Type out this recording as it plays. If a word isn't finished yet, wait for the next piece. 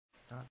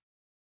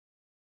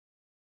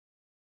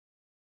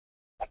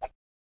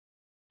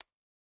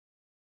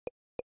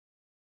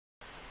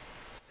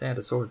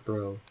Santa sword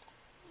throw.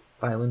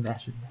 Violin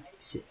master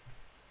 96.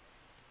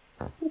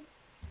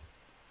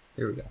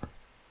 Here we go.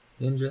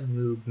 Ninja,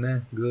 noob, meh,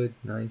 good,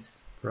 nice,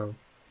 pro.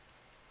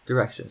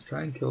 Directions.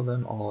 Try and kill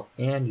them all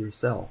and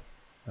yourself.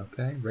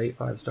 Okay? Rate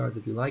 5 stars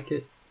if you like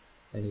it.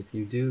 And if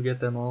you do get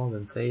them all,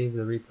 then save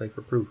the replay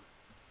for proof.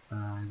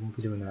 I won't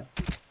be doing that.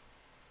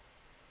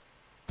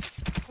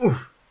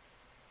 Oof!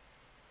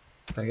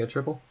 Can I get a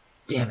triple?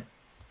 Damn it!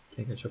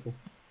 Can't get a triple.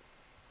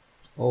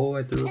 Oh,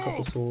 I threw a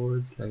couple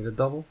swords. Can I get a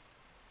double?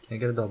 Can't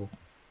get a double.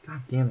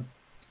 God damn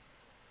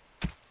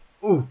it.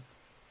 Oof!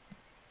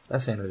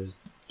 That Santa just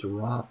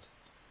dropped.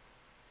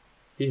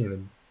 He didn't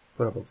even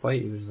put up a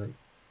fight. He was just like,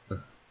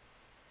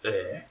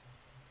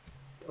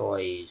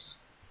 toys.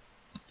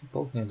 Get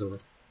both hands over.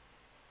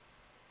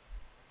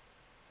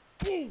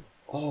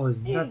 Oh, his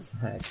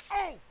nutsack.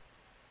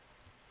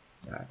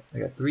 Alright, I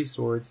got 3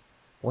 swords,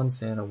 1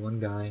 Santa, 1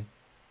 guy.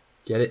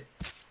 Get it?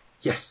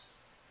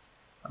 Yes!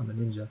 I'm a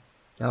ninja.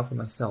 Now for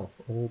myself.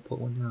 Oh, put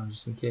one down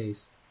just in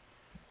case.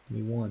 Give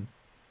me 1.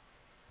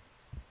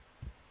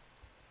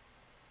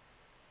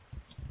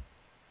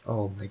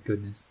 Oh my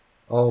goodness.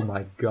 Oh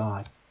my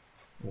god.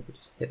 Oh, I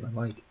just hit my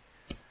mic.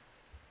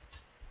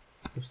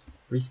 Oops.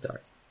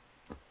 Restart.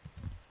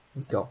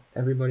 Let's go.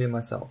 Everybody and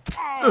myself. Get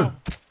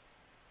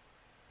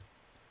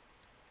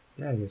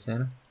out of here,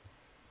 Santa.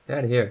 Get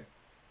out of here.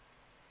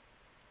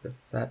 The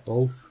fat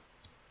oaf.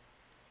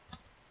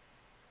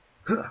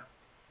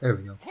 There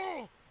we go.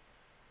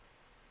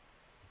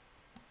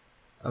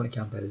 I'm gonna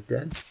count that as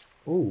dead.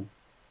 Oh.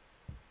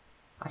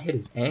 I hit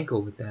his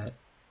ankle with that.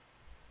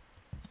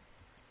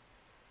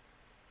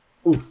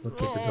 Oof, let's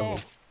hit the double.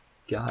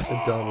 Got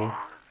the double.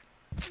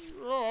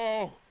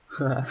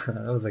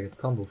 That was like a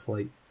tumble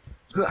flight.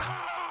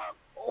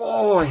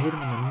 Oh, I hit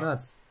him in the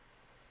nuts.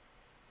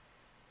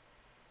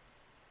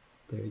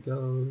 There he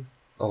goes.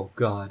 Oh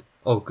god.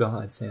 Oh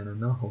god, Santa,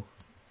 no.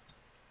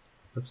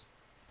 Oops.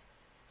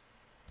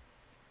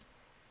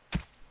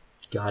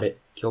 Got it.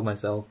 Killed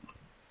myself.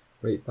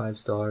 Rate 5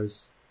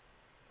 stars.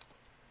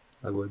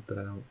 I would, but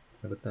I don't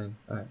have a thing.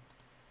 Alright.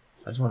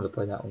 I just wanted to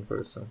play that one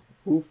first, so.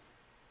 Oof.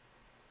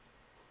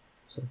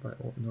 So,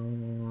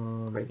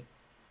 no rating.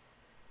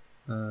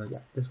 Yeah,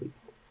 this week.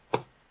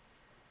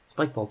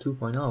 Spikefall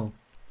 2.0.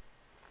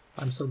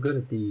 I'm so good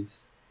at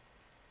these.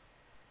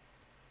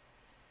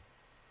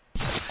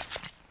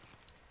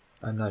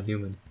 I'm not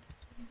human.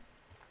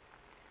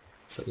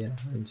 But yeah,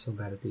 I'm so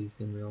bad at these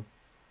in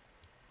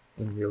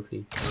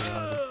reality.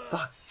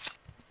 Fuck!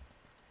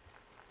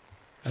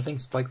 I think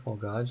Spikefall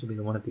God should be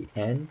the one at the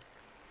end.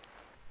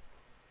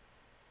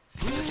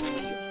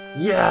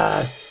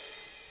 Yes!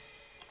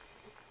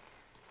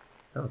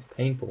 That was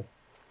painful.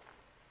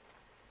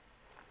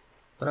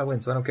 But I win,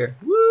 so I don't care.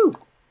 Woo!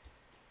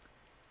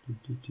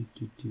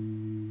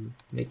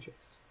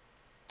 Matrix.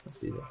 Let's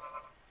do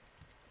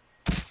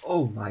this.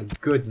 Oh my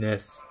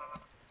goodness.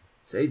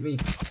 Save me.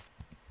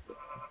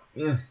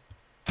 Yeah.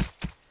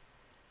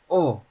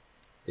 Oh.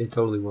 It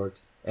totally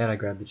worked. And I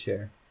grabbed the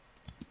chair.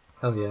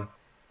 Hell yeah.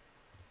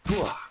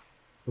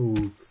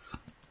 Oof.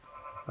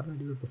 How did I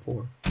do it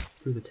before?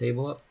 Threw the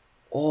table up?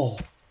 Oh.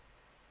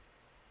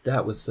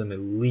 That was some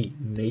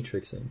elite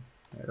matrixing.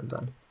 Alright, I'm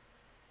done.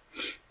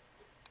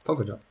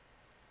 Poker jump.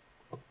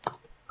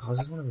 Oh, is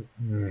this one of the...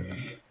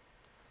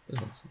 This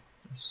one's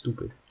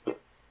stupid.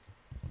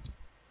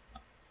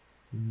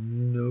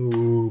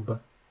 Noob.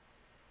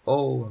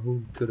 Oh,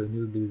 who could have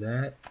knew to do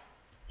that?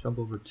 Jump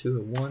over 2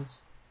 at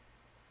once.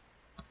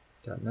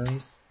 Got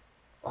nice.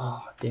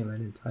 Oh, damn, I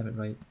didn't time it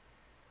right.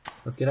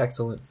 Let's get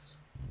excellence.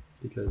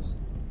 Because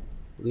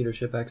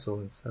leadership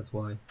excellence, that's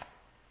why.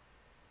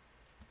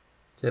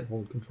 Tip,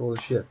 hold, controller,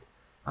 shift.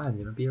 I'm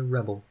gonna be a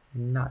rebel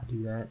and not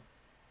do that.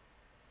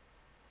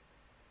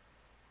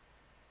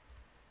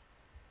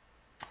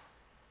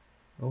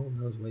 Oh,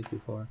 that was way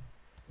too far.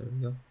 There we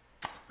go.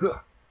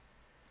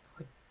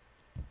 I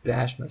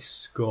bashed my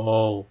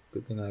skull.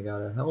 Good thing I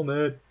got a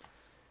helmet.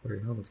 Wear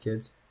your helmets,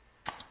 kids.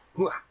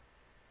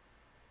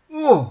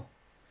 Oh!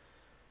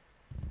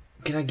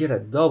 Can I get a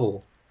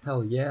double?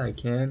 Hell yeah, I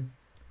can.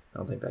 I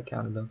don't think that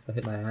counted though, because I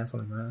hit my ass on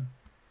the ground.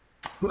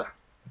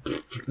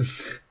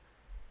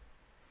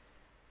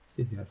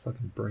 He's got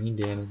fucking brain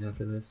damage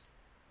after this.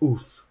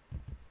 Oof.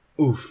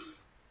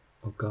 Oof.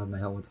 Oh god, my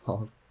helmet's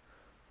off.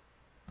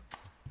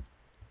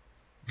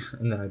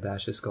 And then I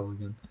bash his skull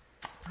again.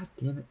 God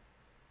damn it.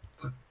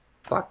 Fuck.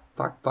 Fuck.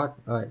 Fuck. Fuck.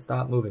 Alright,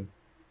 stop moving.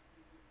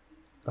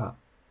 Stop.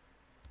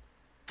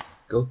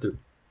 Go through.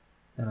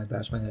 And I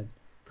bash my head.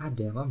 God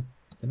damn, am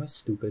I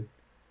stupid?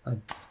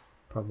 I'm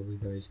probably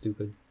very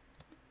stupid.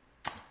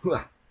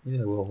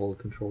 Maybe I will hold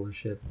controller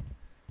shift.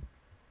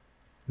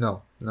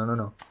 No. No, no,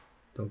 no.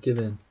 Don't give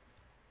in.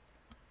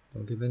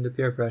 Don't give in to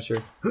peer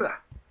pressure.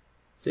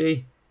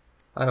 See?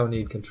 I don't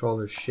need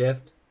controller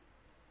shift.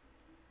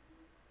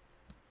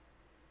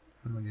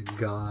 I'm like a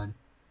god.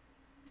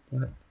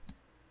 Damn it.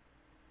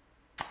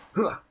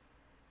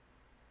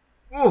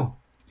 Oh!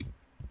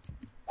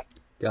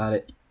 Got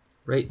it.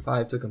 Rate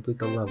 5 to complete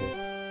the level.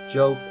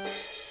 Joke.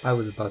 I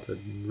was about to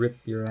rip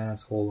your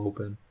asshole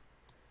open.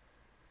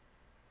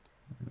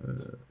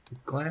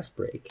 Glass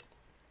break.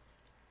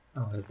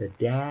 Oh, is the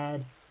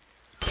dad?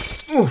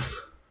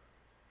 Oof!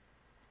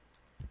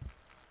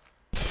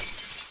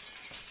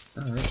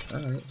 Alright, so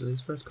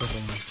these first couple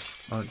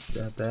aren't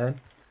that bad.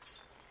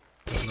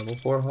 Level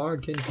 4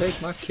 hard can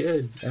take my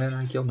kid. And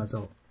I killed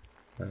myself.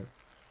 Alright,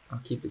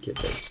 I'll keep the kid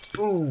safe.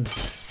 Boom!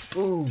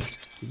 Boom!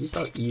 Did you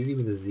spell easy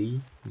with a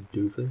Z? You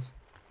doofus.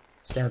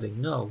 Stabbing,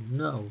 no.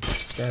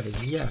 Stabbing,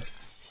 yes.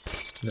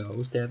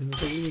 No, stabbing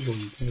is illegal.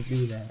 You can't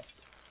do that.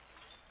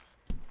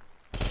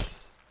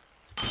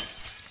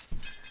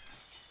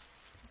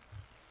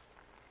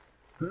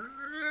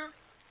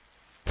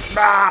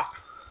 Ah!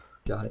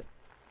 Got it.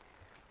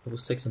 Level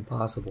 6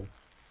 impossible.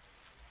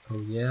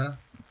 Oh yeah?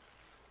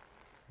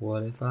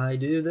 What if I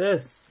do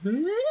this?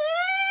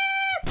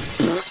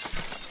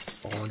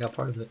 Oh, I got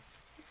part of it.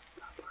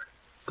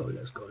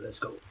 Let's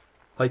go.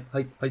 Hype.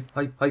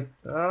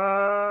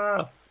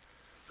 Ah!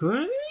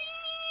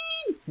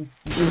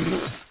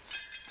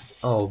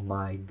 Oh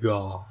my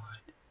god.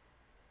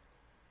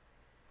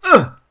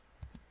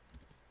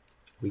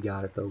 We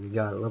got it though,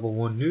 Level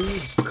 1 new.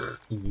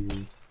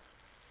 Easy.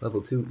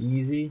 Level 2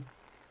 easy.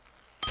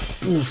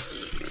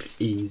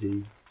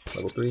 Easy.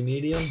 Level 3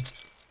 medium.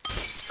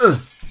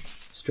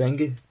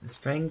 Strength.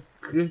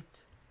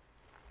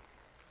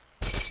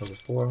 Level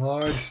 4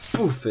 hard.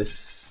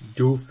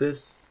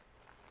 Doofus.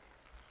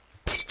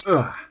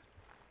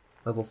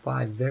 Level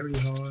 5 very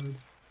hard.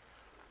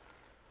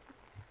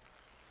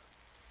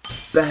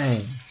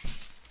 Bang.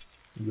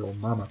 Yo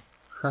mama.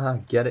 Haha,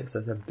 get it? 'Cause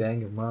I said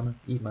bang your mama.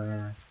 Eat my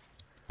ass.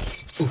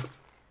 Oof.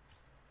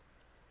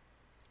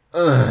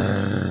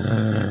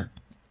 Alright,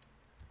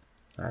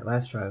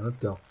 last try. Let's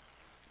go.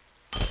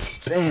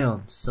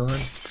 Bam, son.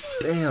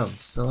 Bam,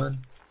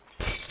 son.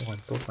 Oh, I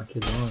broke my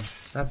kid's arm.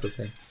 That's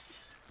okay.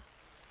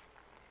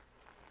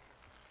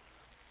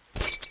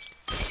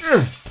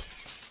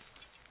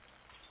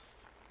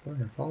 Oh,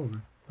 they fall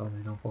over. Oh,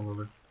 they don't fall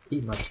over.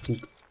 Eat my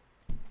poop.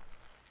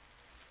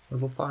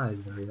 Level 5,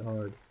 very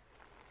hard.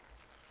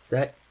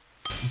 Set.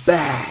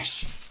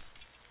 Bash!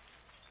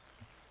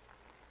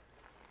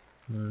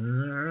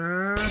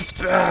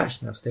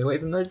 Bash! Now stay away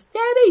from those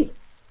stabbies!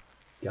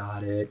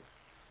 Got it.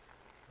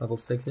 Level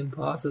 6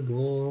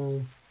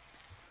 impossible.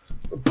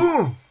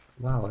 Boom!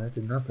 Wow, that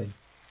did nothing.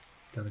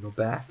 Gotta go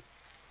back.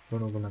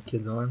 Run over my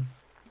kid's arm.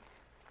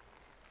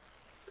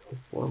 Go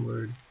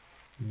forward.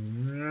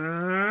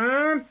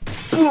 Boom!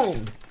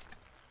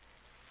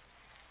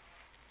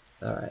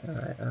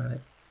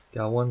 Alright.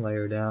 Got one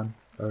layer down.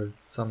 Or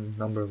some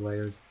number of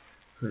layers.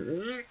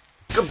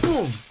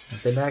 Kaboom! Now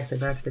stay back.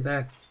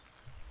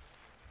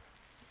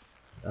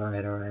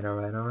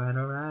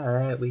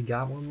 Alright. We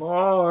got one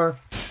more.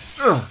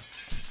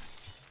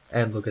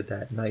 And look at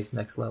that. Nice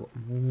next level.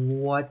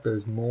 What?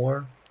 There's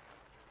more?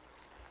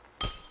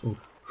 Oof.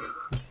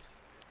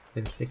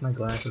 Maybe take my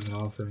glass as an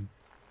offering.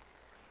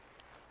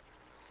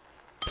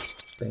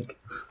 Bank.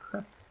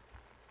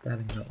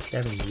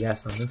 Stabbing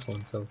yes on this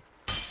one, so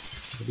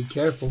be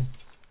careful.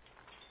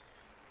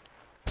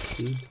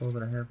 Speed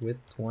 12.5 with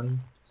 20.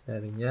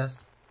 Stabbing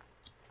yes.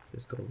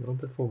 Just go a little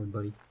bit forward,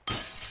 buddy.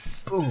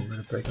 Boom!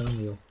 Gonna break on the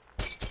wheel.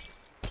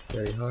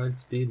 Very hard.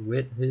 Speed,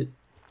 wit, hit.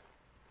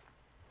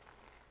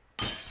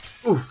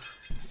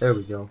 Oof! There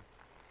we go.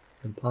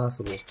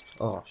 Impossible.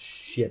 Oh,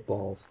 shit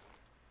balls.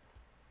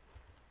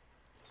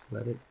 Just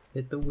let it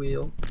hit the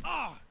wheel.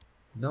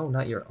 No,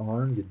 not your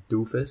arm, you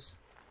doofus.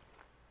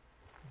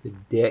 The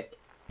dick.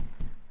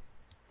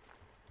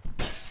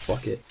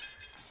 Fuck it.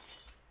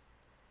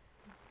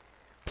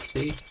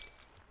 See?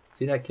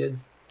 See that,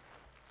 kids?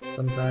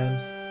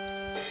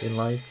 Sometimes in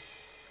life,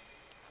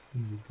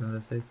 you just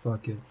gotta say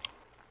fuck it.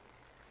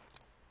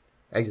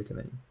 Exit to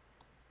menu.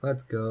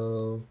 Let's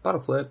go.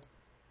 Bottle flip.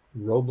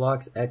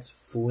 Roblox X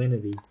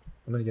Flinity.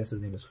 I'm gonna guess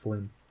his name is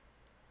Flynn.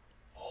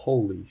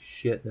 Holy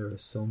shit, there are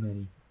so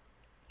many.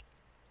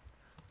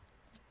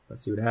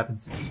 Let's see what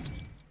happens.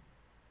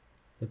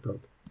 It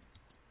broke.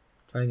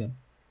 Try again.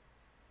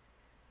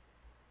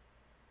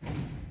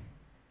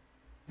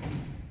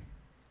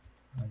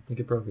 I think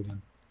it broke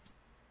again.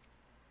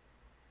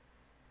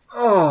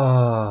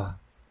 Oh!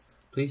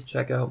 Please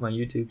check out my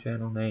YouTube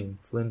channel name,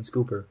 Flynn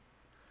Scooper.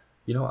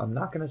 You know, I'm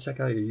not going to check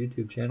out your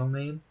YouTube channel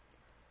name,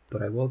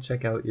 but I will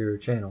check out your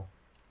channel.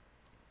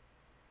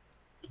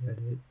 Get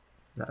it?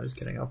 No, just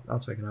kidding. I'll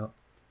check it out.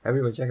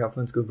 Everybody check out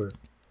Flynn Scooper.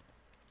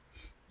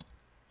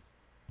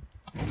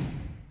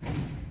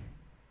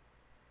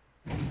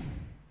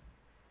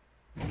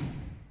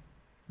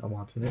 I'm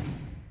watching it.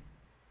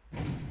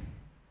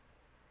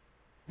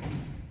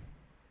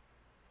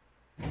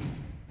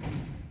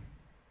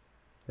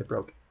 It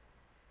broke.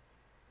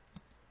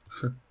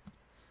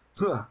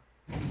 Boom.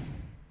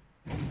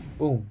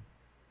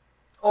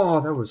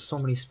 Oh, there was so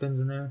many spins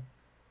in there.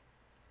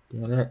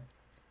 Damn it.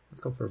 Let's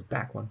go for a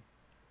back one.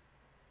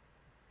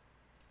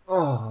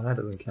 Oh, that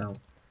doesn't count.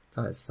 It's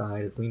on its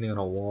side. It's leaning on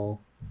a wall.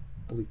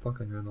 Holy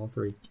fuck, I ran all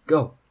three.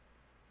 Go!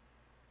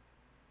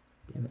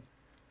 Damn it.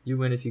 You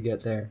win if you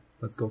get there.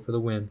 Let's go for the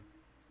win.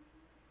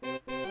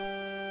 That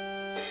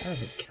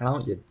doesn't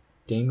count, you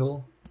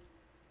dingle.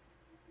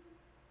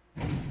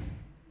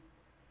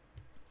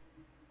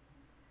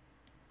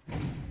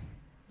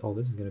 Oh,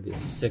 this is gonna be a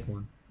sick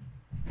one.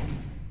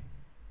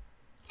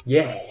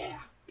 Yeah!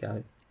 Got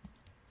it.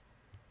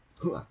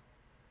 Hooah.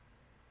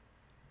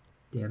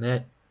 Damn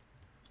it.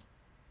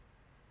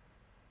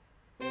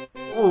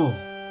 Oh!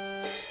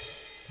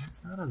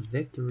 That's not a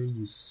victory,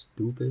 you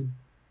stupid.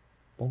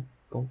 Bonk,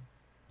 bonk.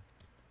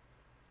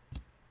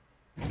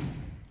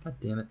 God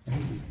damn it. I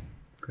hate just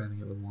grabbing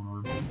it with one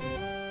arm.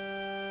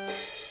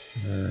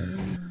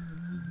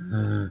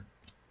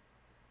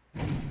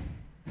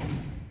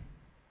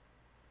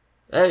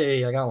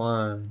 Hey, I got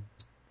one.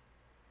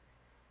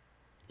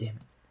 Damn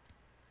it.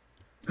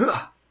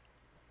 Oh.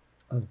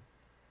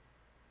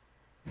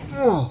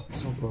 Oh,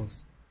 so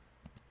close.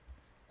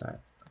 Alright,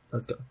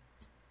 let's go.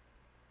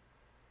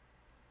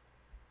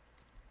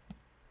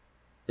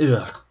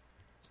 Ugh.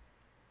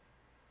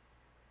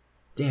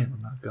 Damn,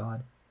 I'm not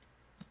God.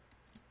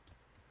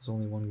 There's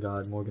only one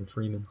God, Morgan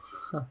Freeman.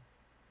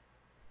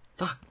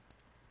 Fuck.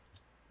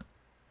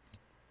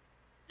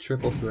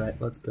 Triple threat,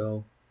 let's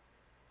go.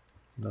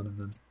 None of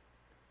them.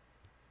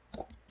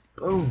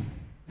 Boom.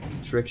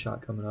 Trick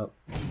shot coming up.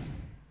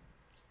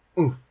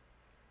 Oof.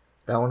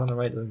 That one on the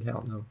right doesn't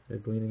count, no.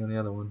 It's leaning on the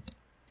other one.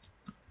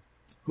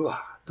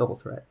 Double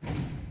threat.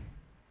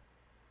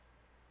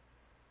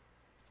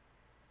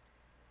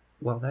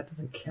 Well, that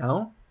doesn't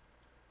count.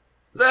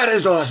 That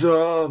is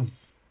awesome!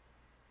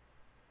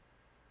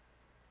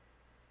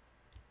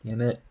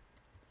 Damn it.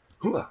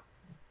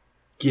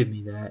 Give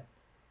me that.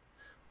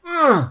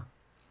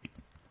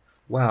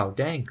 Wow,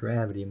 dang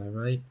gravity, am I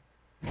right?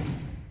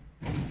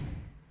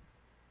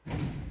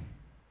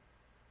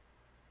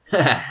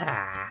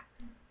 I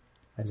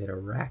made a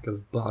rack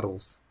of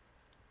bottles.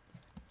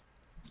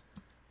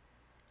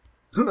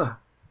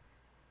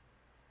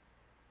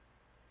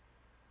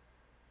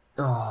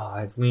 Oh,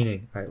 it's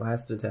leaning. Alright,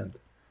 last attempt.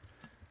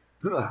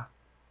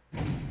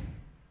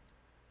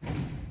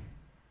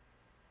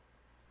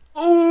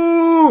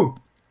 Oh!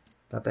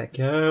 Got that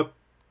cap.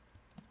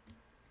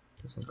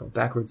 This one's going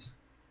backwards.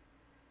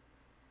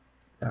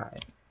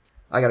 Alright.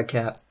 I got a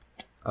cap.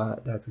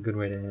 That's a good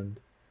way to end.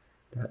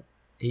 That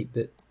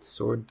 8-bit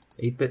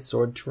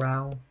sword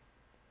trowel.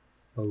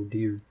 Oh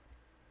dear.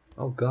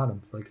 Oh god,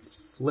 I'm like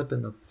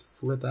flipping the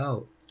flip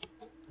out.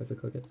 I have to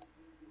click it.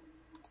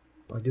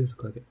 Oh, I do have to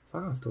click it.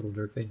 Fuck off,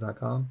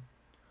 totaljerkface.com.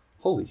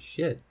 Holy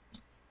shit.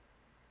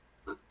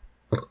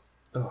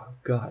 Oh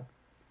god.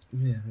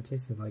 Yeah, that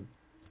tasted like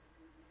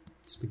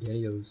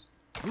SpaghettiOs.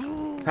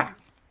 Ha!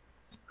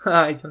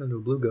 I turned into a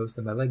blue ghost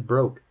and my leg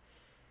broke.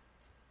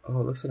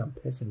 Oh, it looks like I'm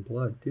pissing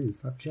blood. Dude,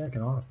 stop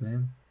jacking off,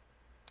 man.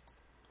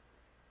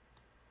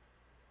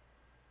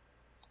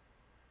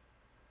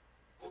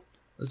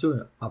 Let's do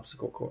an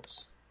obstacle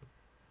course.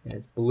 Yeah,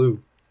 it's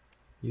blue.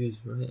 Use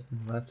right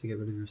and left to get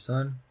rid of your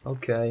sun.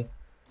 Okay.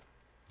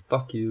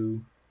 Fuck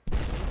you.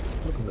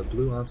 Welcome to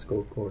Blue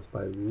Obstacle Course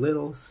by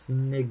Little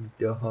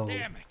Snigdaho.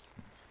 Damn it.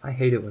 I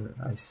hate it when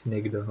I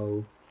Snigdaho.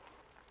 Alright,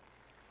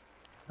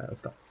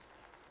 let's go.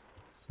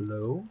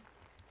 Slow.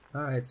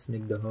 Alright,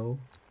 Snigdaho.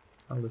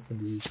 I'll listen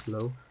to you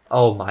slow.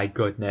 Oh my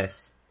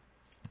goodness.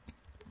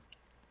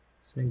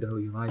 Snigdaho,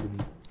 you lied to me.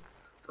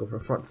 Let's go for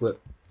a front flip.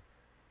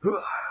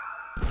 Oof.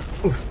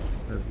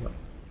 There we go.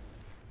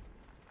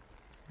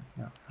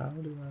 Now, how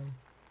do I...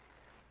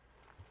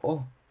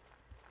 Oh!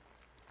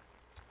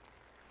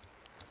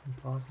 It's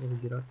impossible to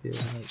get up here.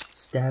 I'm like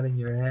stabbing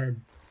your head.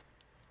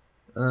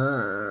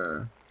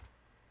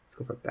 Let's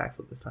go for a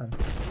backflip this time.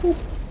 Woo.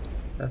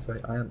 That's right,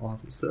 I am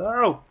awesome.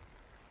 Slow!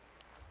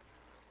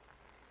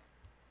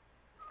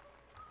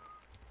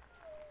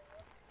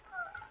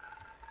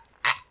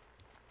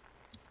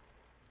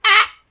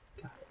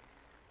 Got it.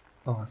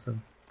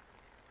 Awesome.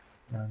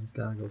 Now I just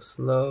gotta go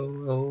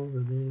slow over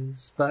these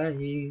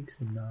spikes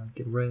and not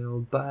get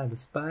railed by the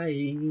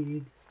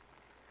spikes.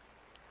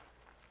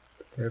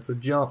 Prepare for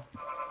jump.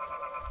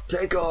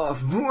 Take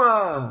off!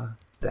 Mwah!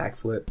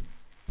 Backflip.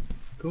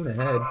 Going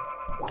ahead.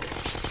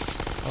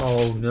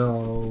 Oh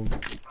no.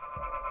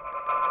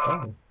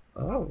 Oh.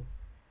 Oh.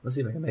 Let's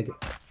see if I can make it.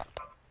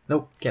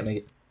 Nope, can't make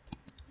it.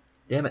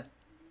 Damn it.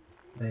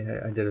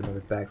 I did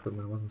another backflip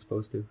when I wasn't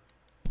supposed to.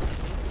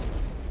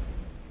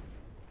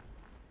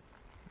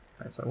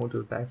 Alright, so I won't do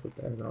a backflip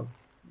there though.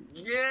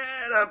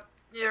 Get up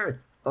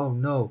here! Oh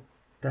no,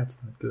 that's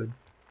not good.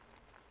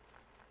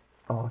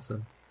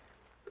 Awesome.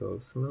 Go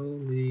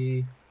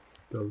slowly.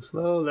 Go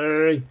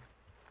slowly.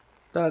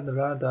 Da da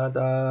da da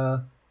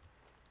da.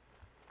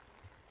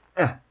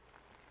 Ah.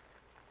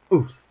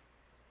 Oof.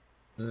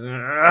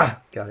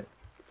 Ah. Got it.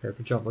 Prepare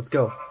for jump. Let's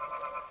go.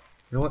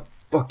 You know what?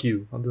 Fuck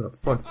you. I'm doing a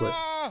front flip.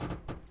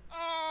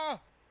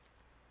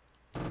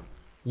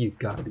 You've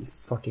got to be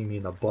fucking me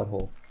in the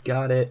butthole.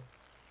 Got it.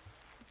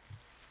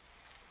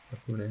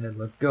 Moving ahead,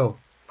 let's go.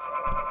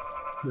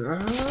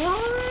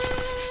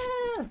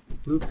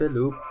 Loop the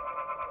loop.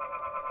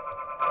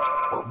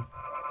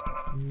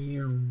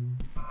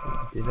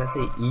 Did that say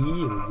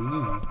E or V?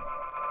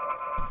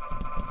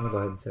 I'll go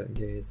ahead and set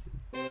gaze.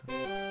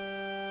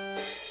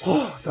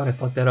 Oh, I thought I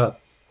fucked that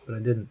up, but I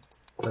didn't.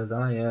 Because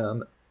I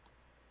am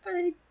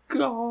a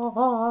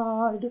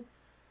god.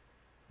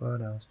 What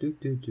else?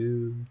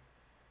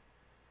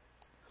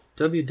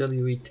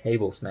 WWE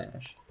table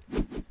smash.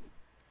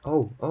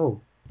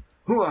 Oh.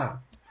 Hooah!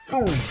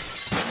 Boom!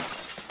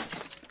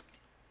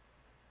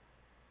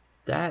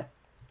 That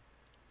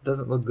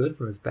doesn't look good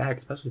for his back,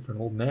 especially for an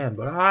old man,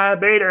 but I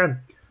beat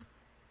him!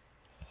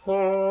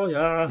 Oh,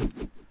 yeah.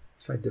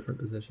 Let's try a different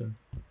position.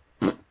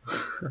 That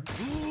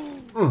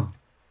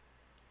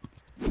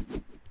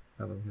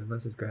was good.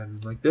 Let's just grab him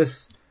like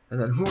this,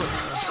 and then...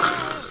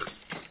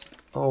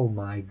 Oh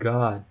my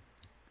god.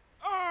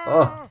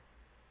 Oh!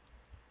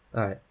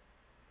 Alright.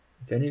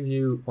 If any of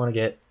you want to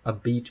get a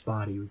beach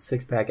body with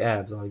six-pack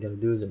abs, all you gotta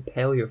do is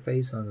impale your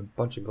face on a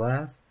bunch of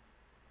glass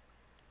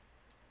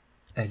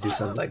and do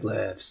something like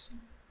lifts.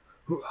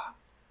 And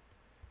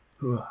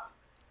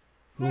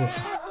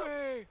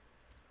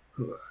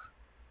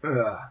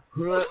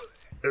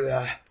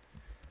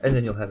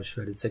then you'll have a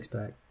shredded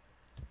six-pack.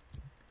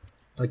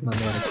 Like my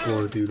man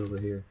Explorer dude over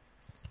here.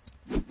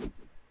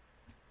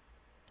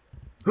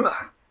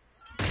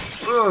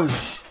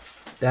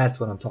 That's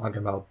what I'm talking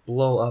about.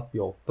 Blow up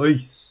your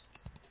face.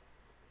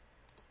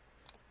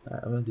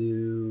 Alright, I'm gonna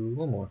do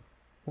one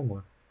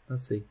more.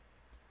 Let's see.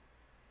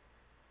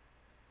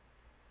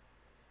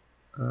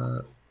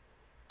 Alright,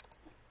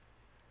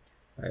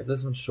 if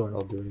this one's short,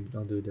 I'll do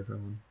a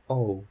different one.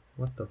 Oh,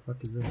 what the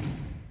fuck is this?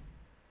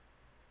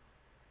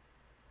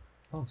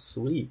 Oh,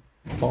 sweet.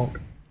 Bonk.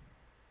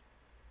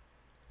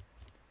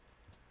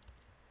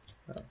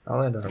 Alright,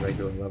 I'll end on a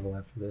regular level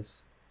after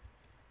this.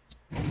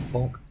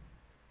 Bonk.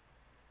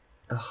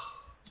 Ugh.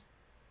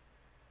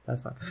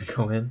 That's not gonna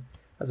go in.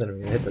 That's not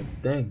even gonna hit the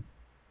thing.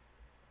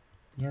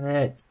 Damn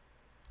it.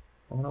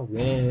 I wanna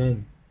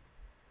win.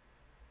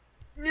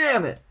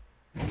 Damn it!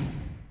 At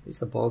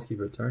least the balls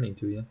keep returning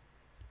to you.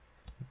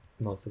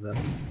 Most of them.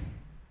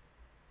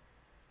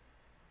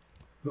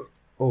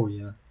 Oh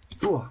yeah.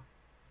 The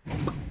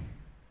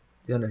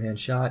underhand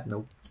shot,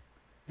 nope.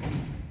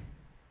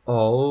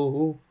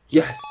 Oh,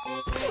 yes!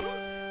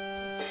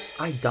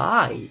 I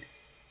died!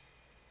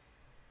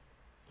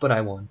 But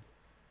I won.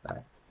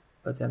 Alright,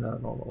 let's end on a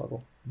normal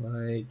level.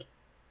 Like,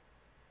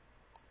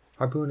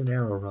 harpoon and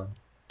arrow run.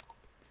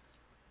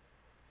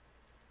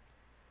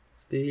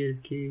 Speed is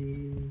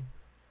key.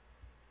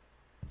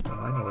 Oh,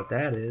 I know what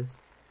that is.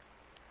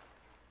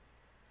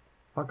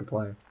 Pocket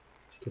player.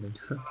 Just kidding.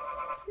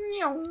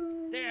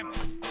 Damn it.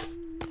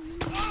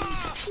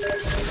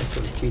 That's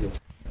what cheated.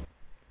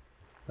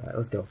 Alright,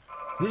 let's go.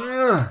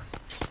 Yeah!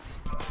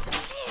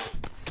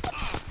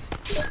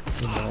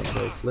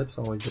 Military flips,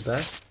 always the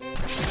best.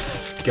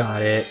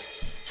 Got it.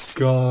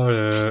 Got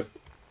it.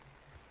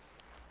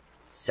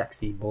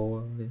 Sexy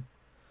boy.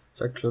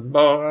 Sexy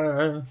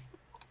boy.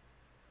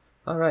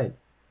 Alright.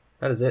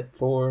 That is it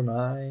for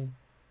my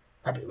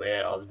Happy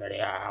Wheels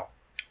video.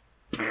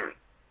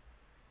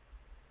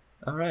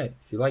 Alright.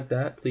 If you like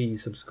that,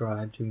 please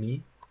subscribe to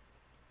me.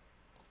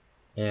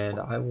 And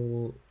I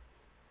will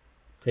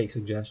take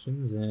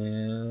suggestions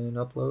and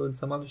upload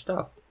some other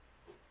stuff.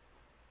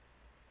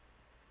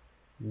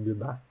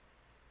 Goodbye.